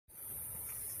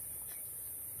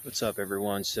What's up,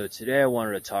 everyone? So today I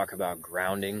wanted to talk about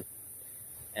grounding,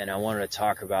 and I wanted to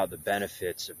talk about the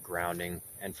benefits of grounding.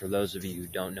 And for those of you who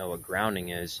don't know what grounding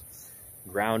is,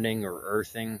 grounding, or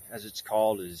earthing as it's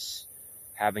called, is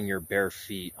having your bare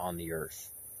feet on the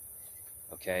earth.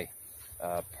 Okay?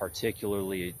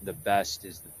 Particularly the best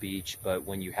is the beach, but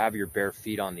when you have your bare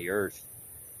feet on the earth,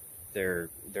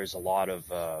 there's a lot of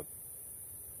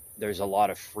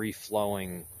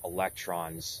free-flowing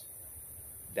electrons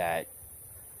that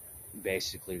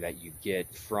you get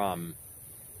from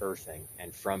earthing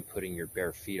and from putting your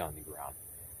bare feet on the ground.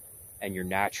 And you're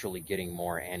naturally getting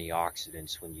more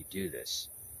antioxidants when you do this.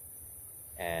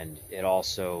 And it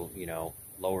also,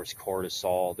 lowers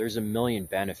cortisol. There's a million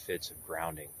benefits of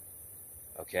grounding.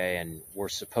 Okay, and we're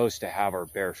supposed to have our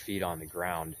bare feet on the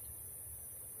ground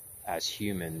as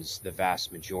humans the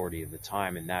vast majority of the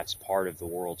time, and that's part of the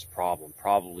world's problem,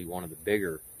 probably one of the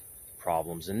bigger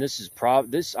problems. And this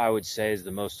I would say is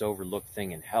the most overlooked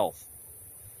thing in health.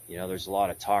 There's a lot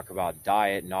of talk about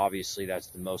diet, and obviously that's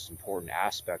the most important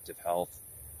aspect of health.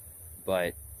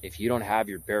 But if you don't have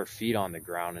your bare feet on the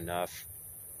ground enough,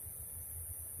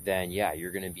 then yeah,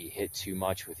 you're going to be hit too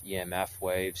much with EMF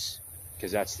waves,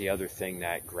 because that's the other thing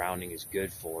that grounding is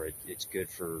good for. It's good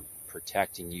for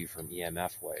protecting you from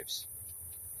EMF waves.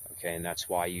 Okay, and that's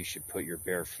why you should put your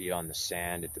bare feet on the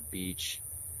sand at the beach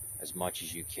as much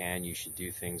as you can. You should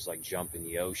do things like jump in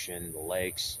the ocean, the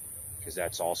lakes, because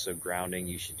that's also grounding.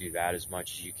 You should do that as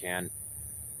much as you can.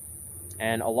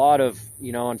 And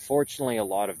unfortunately, a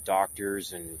lot of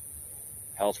doctors and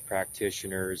health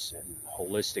practitioners and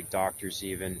holistic doctors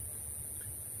even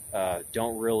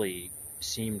don't really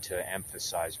seem to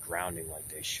emphasize grounding like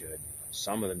they should.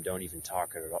 Some of them don't even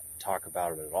talk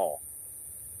about it at all.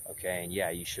 Okay, and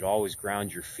yeah, you should always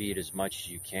ground your feet as much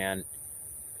as you can.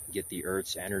 Get the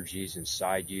earth's energies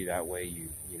inside you. That way you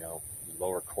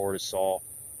lower cortisol,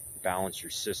 balance your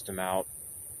system out,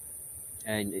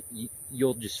 and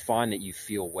you'll just find that you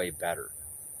feel way better.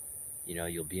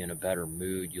 You'll be in a better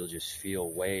mood. You'll just feel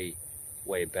way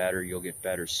better. You'll get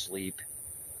better sleep.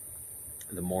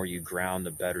 The more you ground,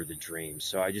 the better the dream.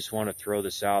 So I just want to throw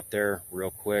this out there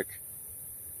real quick.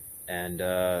 And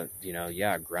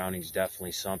grounding is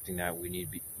definitely something that we need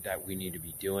to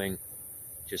be doing.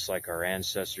 Just like our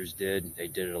ancestors did. They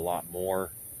did it a lot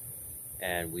more,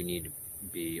 and we need to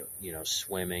be,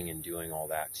 swimming and doing all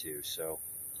that too. So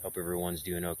hope everyone's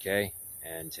doing okay,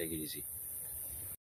 and take it easy.